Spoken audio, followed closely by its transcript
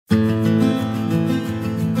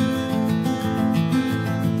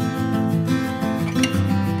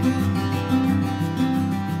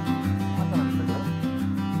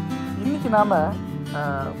நாம்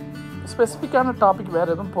ஸ்பெசிஃபிக்கான டாபிக்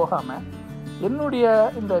வேறு எதுவும் போகாமல் என்னுடைய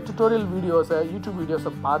இந்த டுட்டோரியல் வீடியோஸை யூடியூப்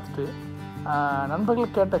வீடியோஸை பார்த்துட்டு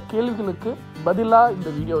நண்பர்கள் கேட்ட கேள்விகளுக்கு பதிலாக இந்த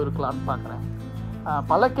வீடியோ இருக்கலான்னு பார்க்குறேன்.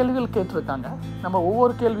 பல கேள்விகள் கேட்டிருக்காங்க. நம்ம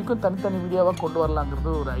ஒவ்வொரு கேள்விக்கும் தனித்தனி வீடியோவாக கொண்டு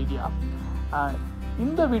வரலாங்கிறது ஒரு ஐடியா.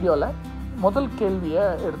 இந்த வீடியோவில் முதல் கேள்வியை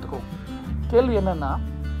எடுத்துக்குவோம். கேள்வி என்னென்னா,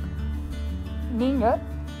 நீங்கள்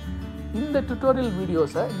இந்த டுட்டோரியல்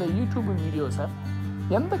வீடியோஸை, இந்த யூடியூப் வீடியோஸை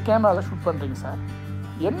எந்த கேமராவில் ஷூட் பண்ணுறீங்க சார்?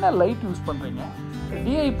 என்ன லைட் யூஸ் பண்ணுறீங்க?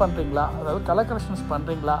 டிஐ பண்ணுறீங்களா, அதாவது கலர் கரெக்ஷன்ஸ்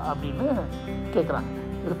பண்ணுறீங்களா அப்படின்னு கேட்குறாங்க.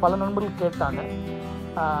 இது பல நண்பர்கள் கேட்டாங்க.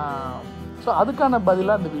 ஸோ அதுக்கான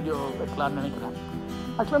பதிலாக இந்த வீடியோ வைக்கலான்னு நினைக்கிறேன்.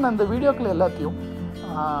 ஆக்சுவலாக நான் இந்த வீடியோக்கள் எல்லாத்தையும்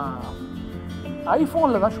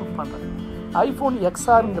ஐஃபோனில் தான் ஷூட் பண்ணுறேன். ஐஃபோன்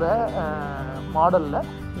XRங்கிற மாடலில்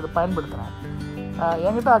இதை பயன்படுத்துகிறேன்.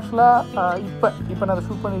 என்கிட்ட ஆக்சுவலாக இப்போ நான் அதை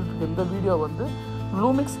ஷூட் பண்ணிட்டு இருக்க இந்த வீடியோ வந்து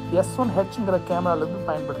லூமிக்ஸ் S1Hங்கிற கேமராலேருந்து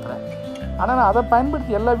பயன்படுத்துகிறேன். ஆனால் நான் அதை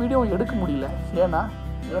பயன்படுத்தி எல்லா வீடியோவும் எடுக்க முடியல. ஏன்னா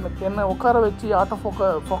என்னை உட்கார வச்சு ஆட்டோ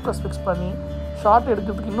ஃபோக்கஸ் ஃபிக்ஸ் பண்ணி ஷார்ட்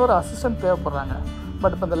எடுக்கிறதுக்கு இன்னொரு அசிஸ்டன்ட் தேவைப்படுறாங்க.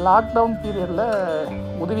 பட் இப்போ இந்த லாக்டவுன் பீரியடில்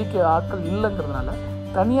உதவிக்கு ஆட்கள் இல்லைங்கிறதுனால,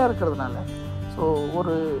 தனியாக இருக்கிறதுனால, ஸோ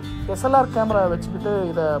ஒரு SLR கேமரா வச்சுக்கிட்டு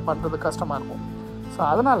இதை பண்ணுறது கஷ்டமாக இருக்கும். ஸோ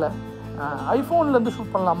அதனால் ஐஃபோன்லேருந்து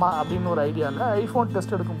ஷூட் பண்ணலாமா அப்படின்னு ஒரு ஐடியாவில் ஐஃபோன்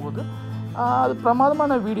டெஸ்ட் எடுக்கும்போது அது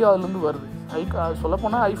பிரமாதமான வீடியோ அதுலேருந்து வருது.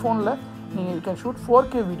 சொல்லப்போனால் ஐஃபோனில் நீங்கள் you can shoot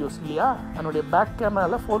 4K videos இல்லையா? என்னுடைய பேக்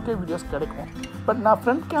கேமராவில் 4K வீடியோஸ் கிடைக்கும். பட் நான்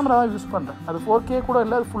ஃப்ரண்ட் கேமரா தான் யூஸ் பண்ணுறேன். அது 4K கூட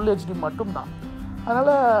இல்லை, அது ஃபுல் HD மட்டும்தான்.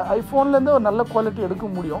 அதனால் ஐஃபோன்லேருந்து ஒரு நல்ல குவாலிட்டி எடுக்க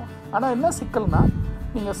முடியும். ஆனால் என்ன சிக்கல்னால்,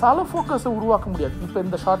 நீங்கள் சாலோ ஃபோக்கஸை உருவாக்க முடியாது. இப்போ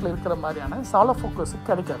இந்த ஷாட்டில் இருக்கிற மாதிரியான சாலோ ஃபோக்கஸ்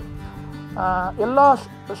கிடைக்காது. எல்லா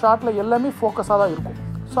ஷாட்டில் எல்லாமே ஃபோக்கஸாக தான் இருக்கும்.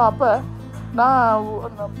 ஸோ அப்போ நான்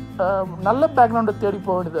நல்ல பேக்ரவுண்டை தேடி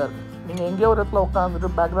போக வேண்டியதாக இருக்குது. நீங்கள் எங்கேயோ ஒரு இடத்துல உட்காந்துட்டு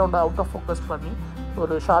பேக்ரவுண்டை அவுட் ஆஃப் ஃபோக்கஸ் பண்ணி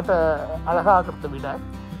ஒரு ஷாட்டை அழகாகிறத விட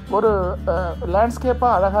ஒரு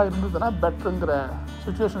லேண்ட்ஸ்கேப்பாக அழகாக இருந்ததுன்னா பெட்டருங்கிற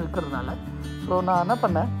சுச்சுவேஷன் இருக்கிறதுனால, ஸோ நான் என்ன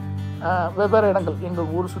பண்ணேன், வெவ்வேறு இடங்கள் எங்கள்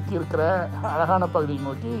ஊர் சுற்றி இருக்கிற அழகான பகுதியை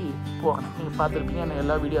நோக்கி போகணும். நீங்கள் பார்த்துருப்பீங்க என்ன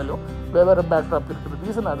எல்லா வீடியோலையும் வெவ்வேறு பேக்ட்ராப் இருக்கிறது.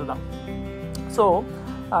 ரீசன் அதுதான். ஸோ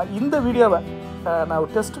இந்த வீடியோவை நான்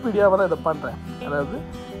ஒரு டெஸ்ட் வீடியோவை தான் இதை பண்ணுறேன். அதாவது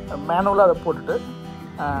மேனுவலாக அதை போட்டுட்டு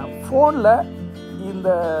ஃபோனில் இந்த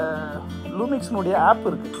லூமிக்ஸினுடைய ஆப்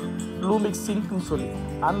இருக்குது, லூமிக்ஸ் சிங்க்னு சொல்லி,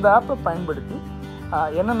 அந்த ஆப்பை பயன்படுத்தி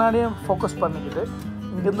என்னென்னாலே ஃபோக்கஸ் பண்ணிக்கிட்டு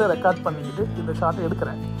இங்கேருந்து ரெக்கார்ட் பண்ணிக்கிட்டு இந்த ஷாட்டை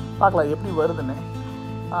எடுக்கிறேன். பார்க்கலாம் எப்படி வருதுன்னு.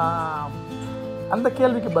 அந்த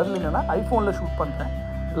கேள்விக்கு பதில் என்னென்னா, ஐஃபோனில் ஷூட் பண்ணுறேன்.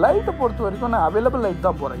 லைட்டை பொறுத்த வரைக்கும் நான் அவைலபிள் லைட்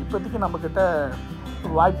தான் போகிறேன். இப்போதைக்கு நம்மக்கிட்ட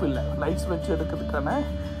வாய்ப்பு இல்லை, லைட்ஸ் வச்சு எடுக்கிறதுக்கான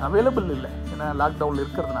அவைலபிள் இல்லை, ஏன்னா லாக்டவுனில்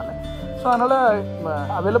இருக்கிறதுனால. ஸோ அதனால்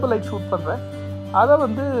அவைலபிள் லைட் ஷூட் பண்ணுறேன். அதை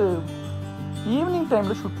வந்து ஈவினிங்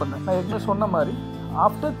டைமில் ஷூட் பண்ணேன். நான் ஏற்கனவே சொன்ன மாதிரி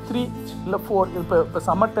ஆஃப்டர் 3 இல்லை 4, இப்போ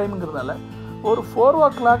சம்மர் டைமுங்கிறதுனால ஒரு 4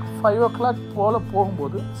 o'clock 5 o'clock போல்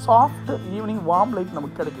போகும்போது சாஃப்ட் ஈவினிங் வார்ம் லைட்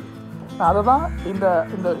நமக்கு கிடைக்குது. அதை தான் இந்த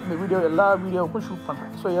இந்த இந்த வீடியோ எல்லா வீடியோவுக்கும் ஷூட்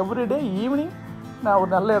பண்ணுறேன். ஸோ எவ்ரிடே ஈவினிங் நான் ஒரு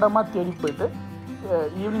நல்ல இடமா தேடி போயிட்டு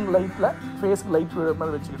ஈவினிங் லைட்டில் ஃபேஸ்க்கு லைட்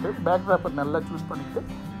மாதிரி வச்சுக்கிட்டு பேக்ட்ராப்பை நல்லா சூஸ் பண்ணிக்கிட்டு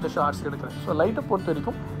இந்த ஷார்ட்ஸ் எடுக்கிறேன். ஸோ லைட்டை பொறுத்த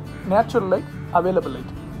வரைக்கும் natural light, available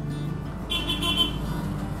light.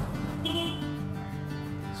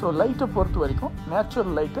 So லைட்டை பொறுத்த வரைக்கும்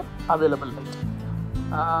natural light, available light.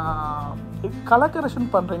 Colour correction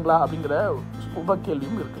பண்ணுறீங்களா அப்படிங்கிற உப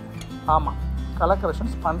கேள்வியும் இருக்குது. ஆமாம், கலர்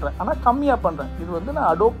கரெக்ஷன்ஸ் பண்ணுறேன், ஆனால் கம்மியாக பண்ணுறேன். இது வந்து நான்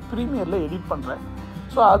அடோப் ப்ரீமியரில் எடிட் பண்ணுறேன்.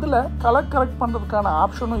 ஸோ அதில் கலர் கரெக்ட் பண்ணுறதுக்கான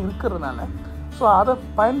ஆப்ஷனும் இருக்கிறதுனால ஸோ அதை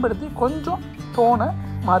பயன்படுத்தி கொஞ்சம் டோனை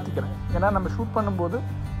மாற்றிக்கிறேன். ஏன்னா நம்ம ஷூட் பண்ணும்போது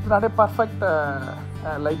இதனாலே பர்ஃபெக்ட்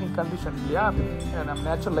லைட்டிங் கண்டிஷன் இல்லையா, நம்ம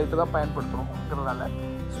நேச்சுரல் லைட்டு தான் பயன்படுத்துகிறோங்கிறதுனால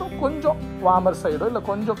ஸோ கொஞ்சம் வார்மர் சைடோ இல்லை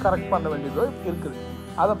கொஞ்சம் கரெக்ட் பண்ண வேண்டியதோ இருக்குது.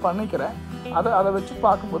 அதை பண்ணிக்கிறேன். அதை வச்சு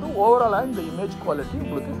பார்க்கும்போது ஓவராலாக இந்த இமேஜ் குவாலிட்டி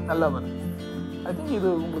உங்களுக்கு நல்லா வருது. ஐ திங்க் இது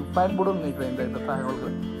உங்களுக்கு பயன்படும்னு நினைக்கிறேன் இந்த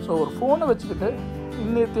தகவல்கள். ஸோ ஒரு ஃபோனை வச்சுக்கிட்டு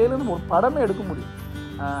இன்னைய தேர்ந்து ஒரு படமே எடுக்க முடியும்.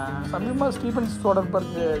 சமீபமாக ஸ்டீபன்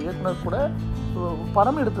சோடர்பர்க் இயக்குனர் கூட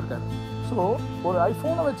படம் எடுத்திருக்காரு. ஸோ ஒரு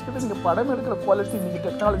ஐஃபோனை வச்சுக்கிட்டு நீங்கள் படம் எடுக்கிற குவாலிட்டி இன்றைக்கி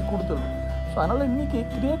டெக்னாலஜி கொடுத்துருது. ஸோ அதனால் இன்றைக்கி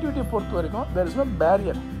க்ரியேட்டிவிட்டியை பொறுத்த வரைக்கும் தேர் இஸ் நோ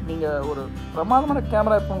பேரியர். நீங்கள் ஒரு பிரமாதமான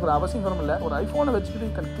கேமரா இருக்கணுங்கிற அவசியம் இல்லை. ஒரு ஐஃபோனை வச்சுக்கிட்டு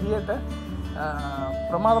யூ கேன் கிரியேட்டை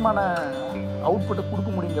பிரமாதமான அவுட்புட்டை கொடுக்க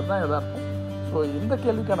முடியுங்கிறது தான் எதார்த்தம். ஸோ இந்த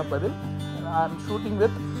கேள்விக்கான பதில், I am shooting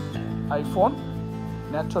with iPhone,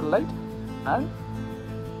 natural light and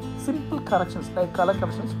simple corrections, like colour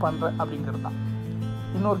corrections பண்ணுறேன் அப்படிங்கிறது தான்.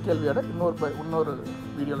 இன்னொரு கேள்வியோட இன்னொரு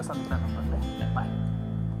வீடியோவில் சந்திக்கிறேன். பாய்.